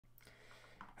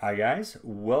Hi guys,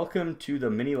 welcome to the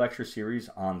mini lecture series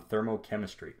on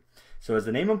thermochemistry. So as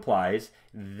the name implies,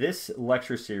 this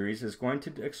lecture series is going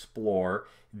to explore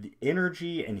the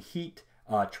energy and heat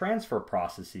transfer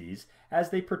processes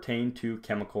as they pertain to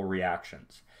chemical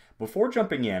reactions. Before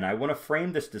jumping in, I want to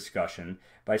frame this discussion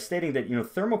by stating that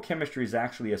thermochemistry is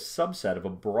actually a subset of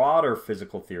a broader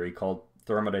physical theory called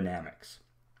thermodynamics.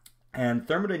 And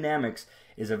thermodynamics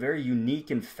is a very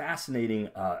unique and fascinating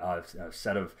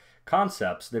set of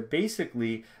concepts that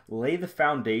basically lay the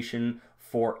foundation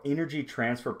for energy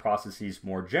transfer processes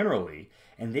more generally,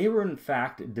 and they were in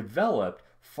fact developed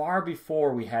far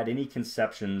before we had any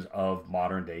conceptions of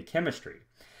modern day chemistry.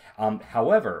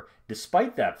 However,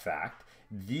 despite that fact,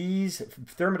 these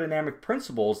thermodynamic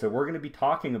principles that we're going to be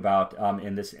talking about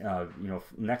in this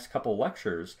next couple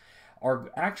lectures have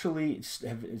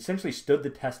essentially stood the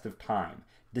test of time,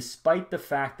 despite the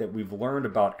fact that we've learned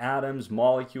about atoms,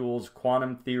 molecules,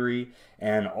 quantum theory,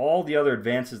 and all the other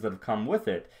advances that have come with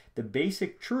it. The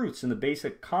basic truths and the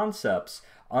basic concepts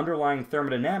underlying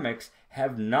thermodynamics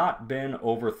have not been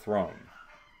overthrown.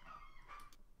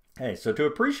 Okay, so to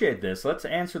appreciate this, let's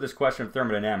answer this question of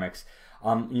thermodynamics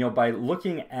by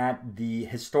looking at the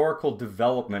historical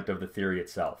development of the theory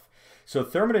itself. So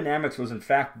thermodynamics was in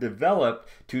fact developed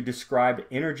to describe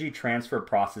energy transfer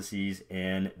processes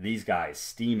in these guys,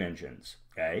 steam engines.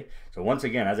 Okay, so once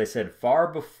again, as I said, far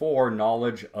before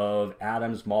knowledge of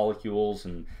atoms, molecules,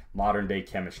 and modern day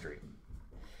chemistry.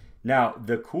 Now,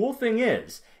 the cool thing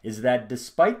is that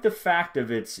despite the fact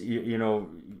of its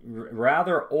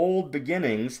rather old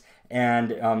beginnings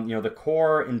and the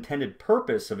core intended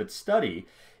purpose of its study,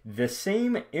 the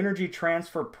same energy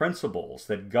transfer principles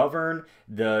that govern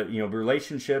the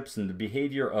relationships and the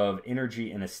behavior of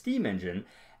energy in a steam engine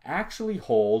actually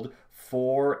hold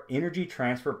for energy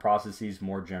transfer processes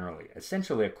more generally,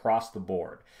 essentially across the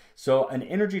board. So an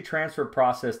energy transfer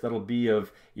process that'll be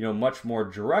of much more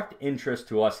direct interest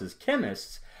to us as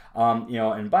chemists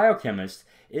and biochemists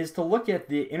is to look at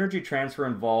the energy transfer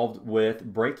involved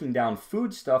with breaking down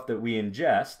foodstuff that we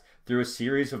ingest through a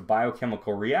series of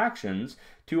biochemical reactions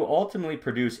to ultimately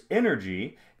produce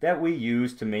energy that we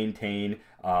use to maintain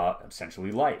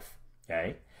essentially life.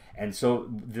 Okay, and so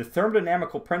the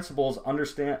thermodynamical principles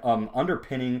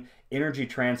underpinning energy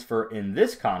transfer in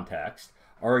this context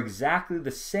are exactly the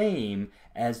same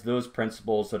as those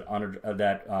principles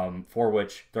for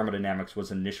which thermodynamics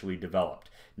was initially developed,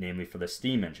 namely for the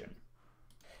steam engine.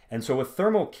 And so with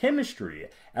thermochemistry,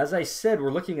 as I said, we're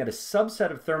looking at a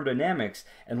subset of thermodynamics,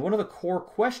 and one of the core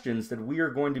questions that we are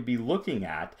going to be looking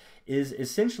at is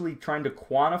essentially trying to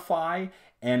quantify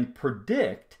and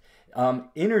predict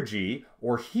energy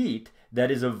or heat that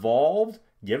is evolved,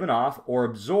 given off, or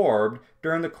absorbed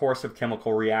during the course of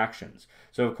chemical reactions.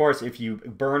 So of course, if you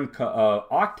burn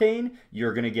octane,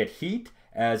 you're going to get heat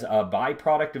as a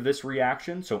byproduct of this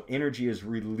reaction, so energy is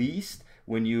released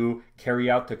when you carry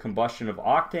out the combustion of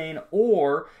octane,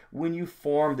 or when you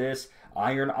form this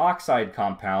iron oxide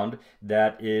compound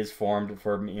that is formed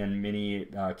in many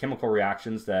chemical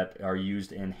reactions that are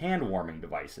used in hand warming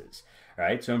devices.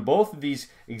 Right? So in both of these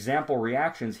example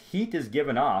reactions, heat is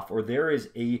given off, or there is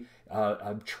a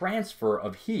transfer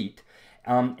of heat.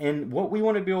 And what we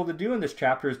want to be able to do in this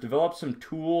chapter is develop some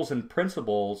tools and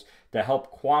principles to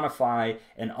help quantify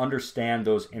and understand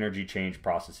those energy change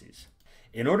processes.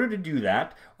 In order to do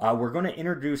that, we're going to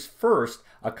introduce first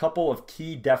a couple of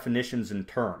key definitions and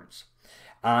terms.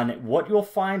 And what you'll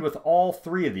find with all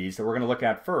three of these that we're going to look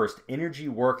at first, energy,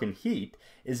 work, and heat,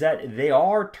 is that they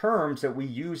are terms that we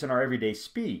use in our everyday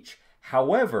speech.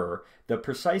 However, the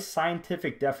precise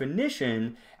scientific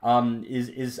definition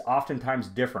is oftentimes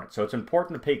different. So it's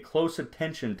important to pay close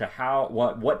attention to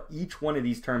what each one of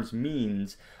these terms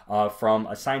means from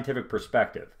a scientific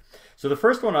perspective. So the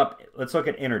first one up, let's look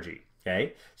at energy.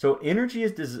 Okay, so energy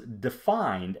is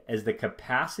defined as the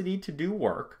capacity to do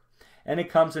work, and it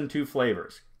comes in two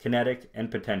flavors, kinetic and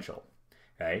potential.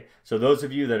 Okay, so those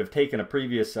of you that have taken a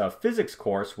previous physics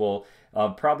course will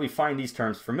probably find these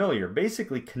terms familiar.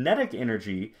 Basically, kinetic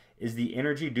energy is the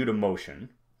energy due to motion,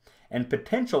 and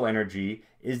potential energy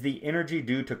is the energy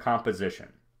due to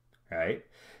composition. Right?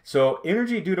 So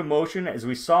energy due to motion, as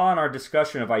we saw in our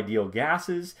discussion of ideal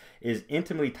gases, is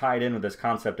intimately tied in with this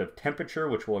concept of temperature,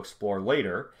 which we'll explore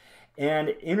later.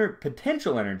 And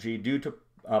potential energy due to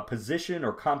position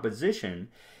or composition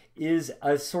is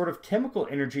a sort of chemical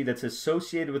energy that's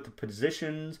associated with the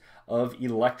positions of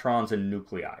electrons and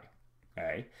nuclei.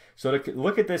 Okay? So to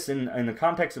look at this in the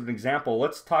context of an example,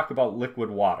 let's talk about liquid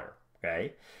water.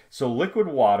 Okay, so liquid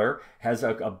water has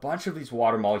a bunch of these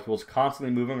water molecules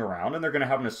constantly moving around, and they're going to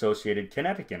have an associated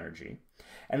kinetic energy.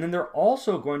 And then they're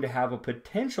also going to have a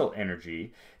potential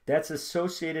energy that's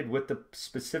associated with the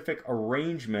specific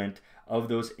arrangement of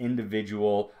those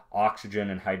individual oxygen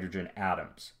and hydrogen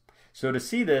atoms. So to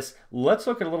see this, let's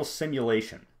look at a little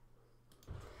simulation.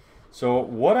 So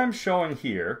what I'm showing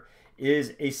here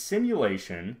is a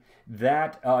simulation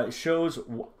that shows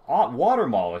water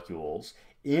molecules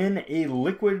in a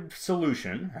liquid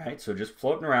solution, right? So just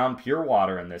floating around, pure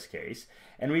water in this case.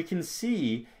 And we can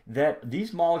see that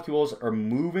these molecules are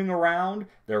moving around,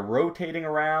 they're rotating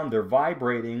around, they're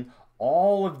vibrating.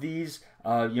 All of these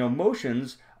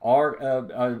motions are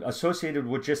associated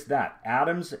with just that,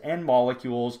 atoms and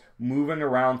molecules moving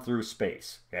around through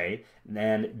space, okay?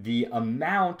 And the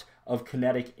amount of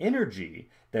kinetic energy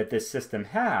that this system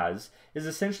has is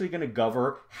essentially going to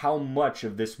govern how much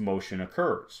of this motion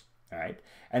occurs, right?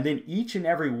 And then each and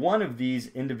every one of these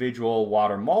individual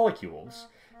water molecules,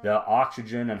 the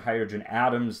oxygen and hydrogen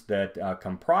atoms that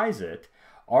comprise it,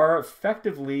 are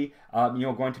effectively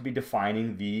going to be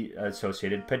defining the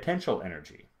associated potential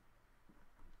energy.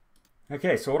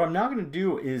 Okay, so what I'm now going to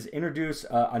do is introduce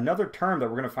another term that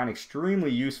we're going to find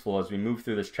extremely useful as we move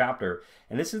through this chapter,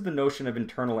 and this is the notion of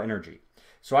internal energy.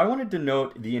 So I want to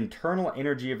denote the internal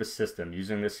energy of a system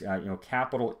using this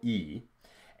capital E,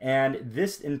 and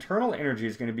this internal energy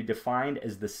is going to be defined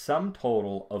as the sum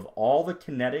total of all the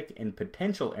kinetic and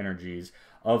potential energies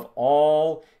of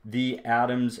all the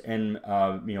atoms and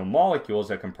molecules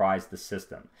that comprise the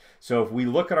system. So if we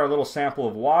look at our little sample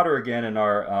of water again in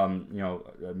our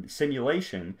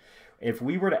simulation, if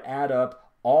we were to add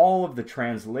up all of the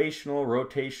translational,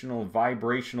 rotational,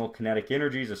 vibrational kinetic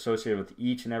energies associated with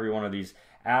each and every one of these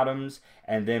atoms,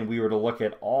 and then we were to look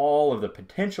at all of the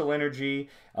potential energy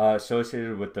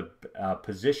associated with the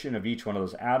position of each one of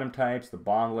those atom types, the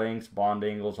bond lengths, bond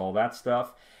angles, all that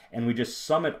stuff, and we just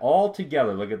sum it all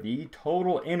together, look at the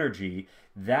total energy,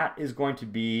 that is going to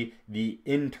be the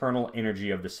internal energy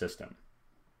of the system.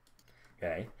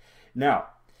 Okay, now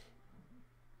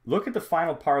look at the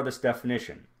final part of this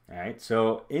definition. All right,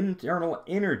 so internal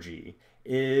energy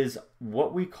is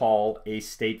what we call a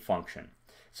state function.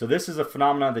 So this is a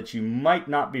phenomenon that you might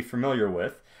not be familiar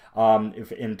with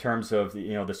in terms of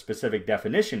the specific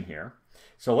definition here.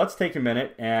 So let's take a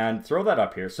minute and throw that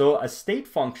up here. So a state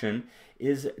function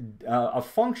is a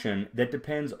function that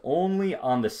depends only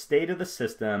on the state of the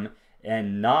system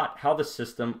and not how the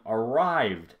system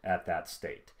arrived at that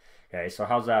state. Okay, so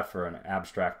how's that for an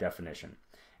abstract definition?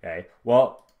 Okay,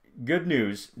 well, good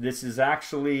news, this is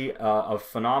actually a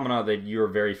phenomena that you're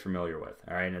very familiar with,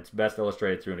 all right, and it's best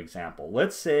illustrated through an example.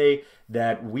 Let's say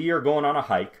that we are going on a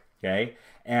hike, okay,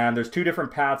 and there's two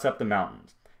different paths up the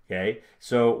mountains, okay.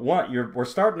 So we're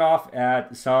starting off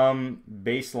at some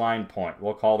baseline point.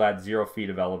 We'll call that 0 feet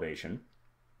of elevation,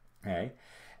 okay,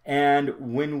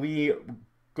 and when we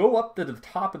go up to the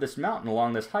top of this mountain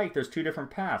along this hike, there's two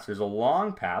different paths. There's a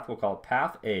long path, we'll call it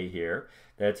path A here.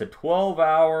 That's a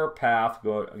 12-hour path,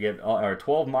 or a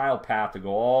 12-mile path to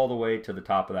go all the way to the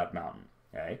top of that mountain.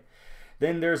 Okay.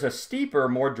 Then there's a steeper,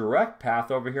 more direct path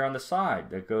over here on the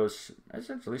side that goes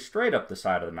essentially straight up the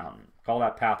side of the mountain. Call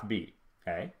that path B.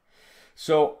 Okay.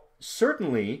 So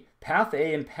certainly, path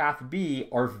A and path B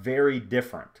are very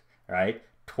different, right?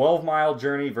 12-mile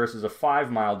journey versus a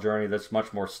 5-mile journey that's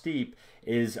much more steep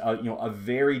is a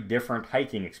very different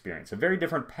hiking experience, a very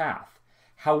different path.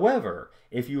 However,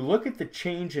 if you look at the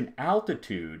change in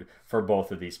altitude for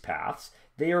both of these paths,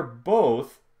 they are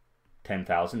both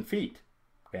 10,000 feet.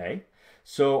 Okay?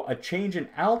 So a change in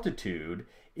altitude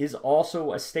is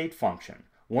also a state function.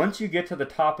 Once you get to the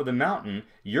top of the mountain,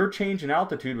 your change in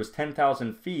altitude was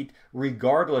 10,000 feet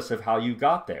regardless of how you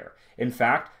got there. In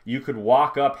fact, you could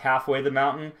walk up halfway the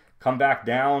mountain, come back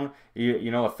down,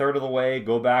 a third of the way,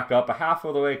 go back up a half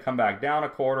of the way, come back down a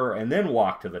quarter, and then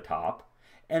walk to the top.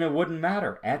 And it wouldn't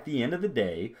matter. At the end of the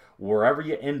day, wherever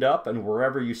you end up and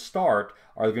wherever you start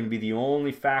are going to be the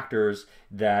only factors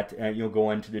that you'll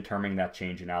go into determining that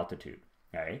change in altitude.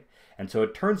 Okay? And so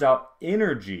it turns out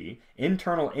energy,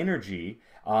 internal energy,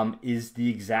 is the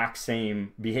exact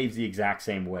same, behaves the exact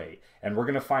same way. And we're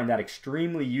going to find that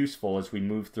extremely useful as we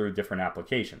move through different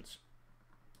applications.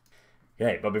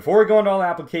 Okay, but before we go into all the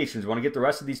applications, we want to get the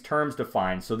rest of these terms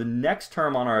defined. So the next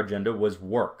term on our agenda was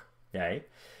work. Okay?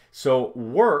 So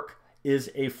work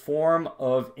is a form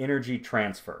of energy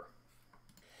transfer.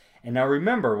 And now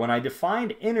remember, when I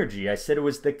defined energy, I said it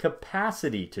was the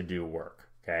capacity to do work.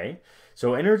 Okay?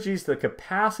 So energy is the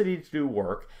capacity to do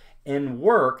work, and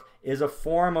work is a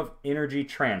form of energy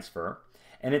transfer,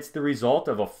 and it's the result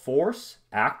of a force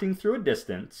acting through a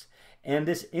distance, and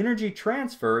this energy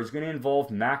transfer is going to involve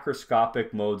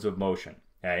macroscopic modes of motion.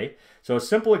 Okay? So a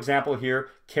simple example here,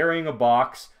 carrying a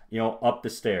box up the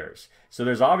stairs. So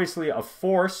there's obviously a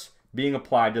force being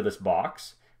applied to this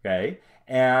box, okay?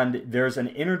 And there's an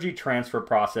energy transfer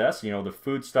process. The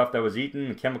food stuff that was eaten,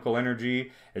 the chemical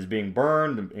energy is being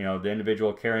burned. The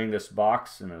individual carrying this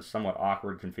box in a somewhat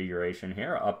awkward configuration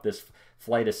here up this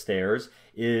flight of stairs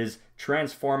is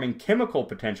transforming chemical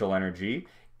potential energy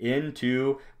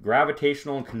into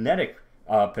gravitational and kinetic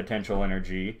potential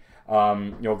energy,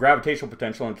 gravitational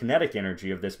potential and kinetic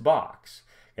energy of this box.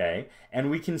 Okay,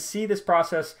 and we can see this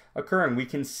process occurring. We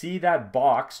can see that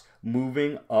box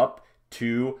moving up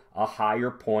to a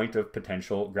higher point of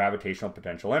gravitational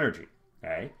potential energy.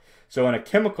 Okay, so in a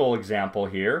chemical example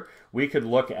here, we could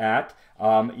look at,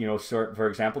 for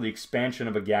example, the expansion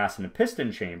of a gas in a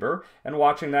piston chamber and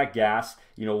watching that gas,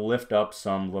 lift up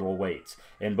some little weights.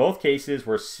 In both cases,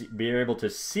 we're able to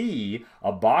see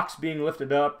a box being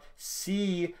lifted up,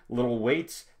 see little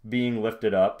weights being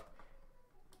lifted up.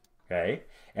 Okay,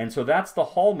 and so that's the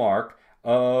hallmark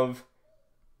of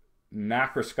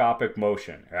macroscopic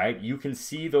motion, right? You can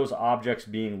see those objects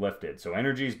being lifted. So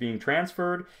energy is being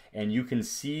transferred and you can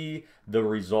see the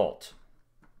result.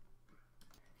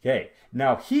 Okay,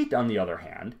 now heat, on the other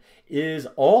hand, is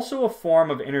also a form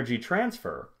of energy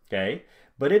transfer, okay,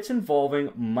 but it's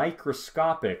involving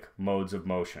microscopic modes of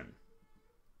motion.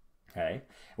 Okay,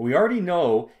 we already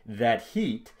know that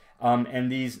heat and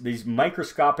these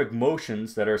microscopic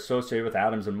motions that are associated with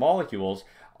atoms and molecules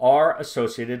are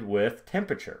associated with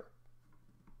temperature.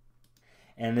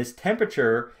 And this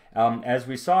temperature, as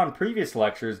we saw in previous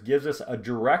lectures, gives us a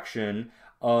direction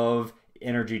of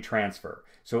energy transfer.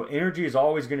 So energy is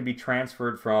always going to be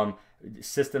transferred from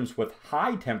systems with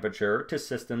high temperature to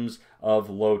systems of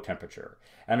low temperature.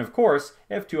 And of course,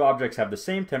 if two objects have the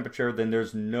same temperature, then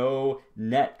there's no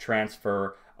net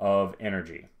transfer of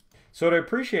energy. So to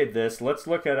appreciate this, let's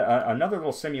look at another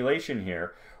little simulation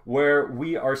here where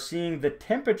we are seeing the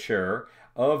temperature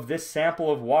of this sample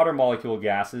of water molecule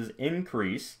gases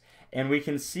increase, and we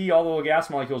can see all the little gas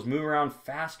molecules move around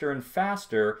faster and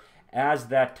faster as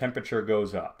that temperature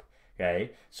goes up.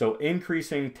 Okay, so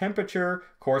increasing temperature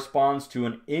corresponds to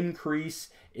an increase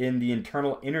in the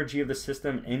internal energy of the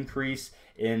system, increase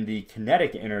in the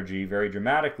kinetic energy very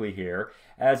dramatically here,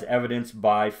 as evidenced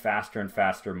by faster and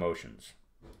faster motions.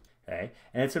 Okay,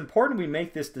 and it's important we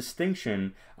make this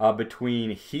distinction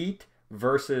between heat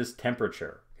versus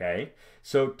temperature. Okay,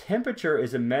 so temperature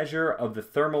is a measure of the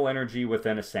thermal energy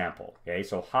within a sample. Okay,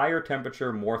 so higher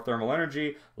temperature, more thermal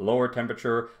energy; lower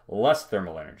temperature, less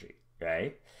thermal energy.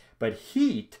 Okay, but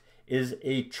heat is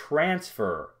a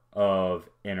transfer of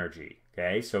energy.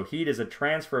 Okay, so heat is a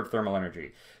transfer of thermal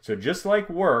energy. So just like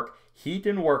work, heat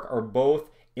and work are both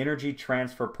energy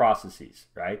transfer processes.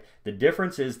 Right, the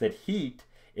difference is that heat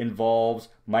involves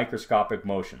microscopic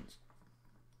motions.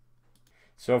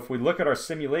 So if we look at our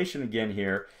simulation again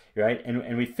here, right,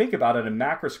 and we think about it at a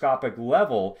macroscopic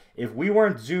level, if we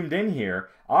weren't zoomed in here,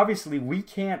 obviously we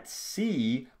can't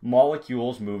see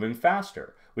molecules moving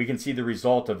faster. We can see the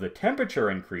result of the temperature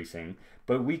increasing,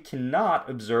 but we cannot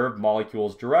observe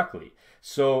molecules directly.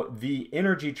 So the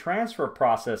energy transfer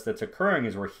process that's occurring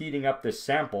as we're heating up this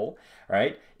sample,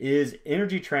 right, is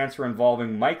energy transfer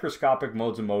involving microscopic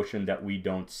modes of motion that we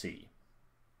don't see.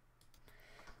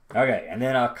 Okay, and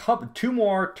then two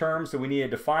more terms that we need to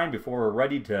define before we're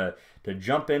ready to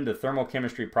jump into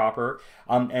thermochemistry proper.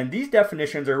 And these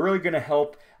definitions are really going to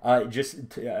help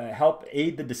help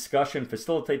aid the discussion,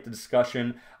 facilitate the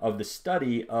discussion of the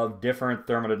study of different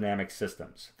thermodynamic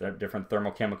systems, the different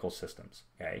thermochemical systems.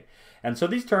 Okay, and so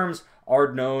these terms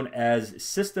are known as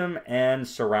system and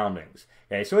surroundings.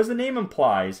 Okay, so as the name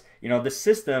implies, the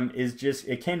system is just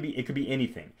it could be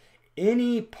anything,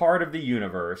 any part of the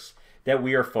universe that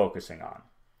we are focusing on.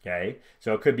 Okay,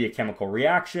 so it could be a chemical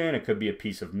reaction, it could be a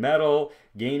piece of metal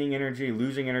gaining energy,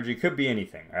 losing energy, it could be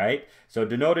anything, right? So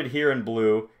denoted here in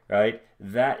blue, right,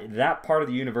 that part of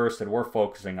the universe that we're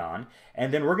focusing on.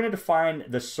 And then we're going to define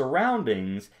the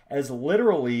surroundings as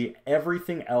literally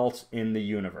everything else in the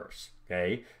universe.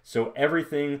 Okay, so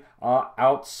everything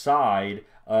outside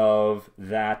of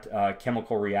that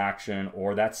chemical reaction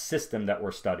or that system that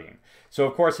we're studying. So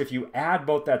of course, if you add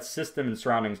both that system and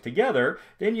surroundings together,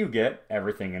 then you get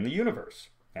everything in the universe.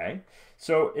 Okay,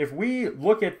 so if we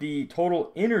look at the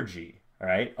total energy,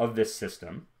 right, of this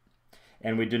system,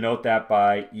 and we denote that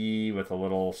by E with a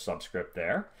little subscript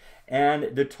there,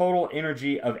 and the total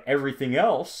energy of everything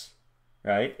else,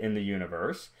 right, in the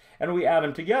universe, and we add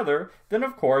them together, then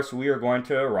of course we are going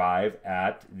to arrive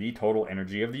at the total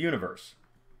energy of the universe.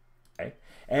 Okay?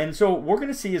 And so we're going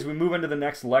to see as we move into the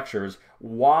next lectures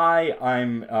why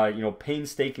I'm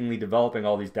painstakingly developing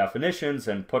all these definitions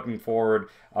and putting forward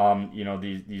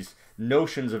these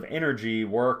notions of energy,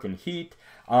 work, and heat.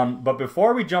 But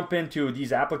before we jump into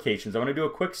these applications, I want to do a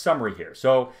quick summary here.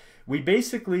 So we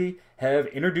basically have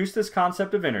introduced this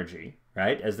concept of energy,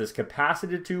 right, as this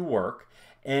capacity to work.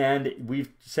 And we've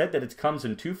said that it comes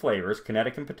in two flavors,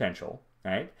 kinetic and potential,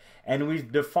 right? And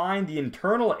we've defined the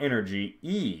internal energy,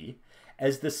 E,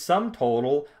 as the sum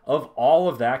total of all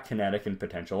of that kinetic and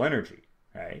potential energy,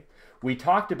 right? We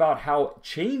talked about how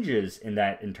changes in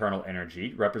that internal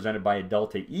energy, represented by a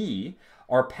delta E,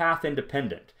 are path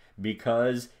independent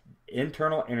because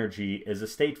internal energy is a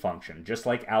state function, just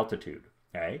like altitude,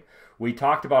 okay? We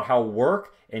talked about how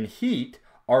work and heat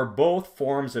are both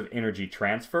forms of energy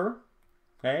transfer,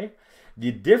 okay?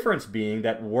 The difference being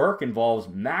that work involves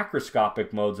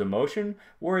macroscopic modes of motion,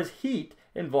 whereas heat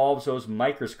involves those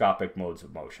microscopic modes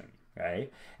of motion. Okay?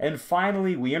 And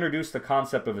finally, we introduced the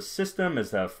concept of a system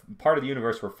as the part of the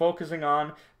universe we're focusing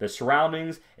on. The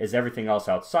surroundings is everything else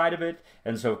outside of it.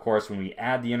 And so, of course, when we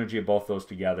add the energy of both those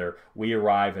together, we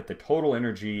arrive at the total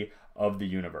energy of the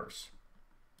universe.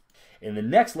 In the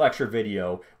next lecture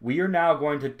video, we are now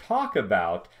going to talk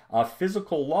about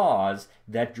physical laws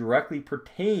that directly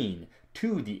pertain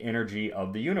to the energy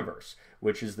of the universe,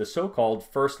 which is the so-called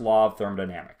first law of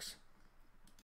thermodynamics.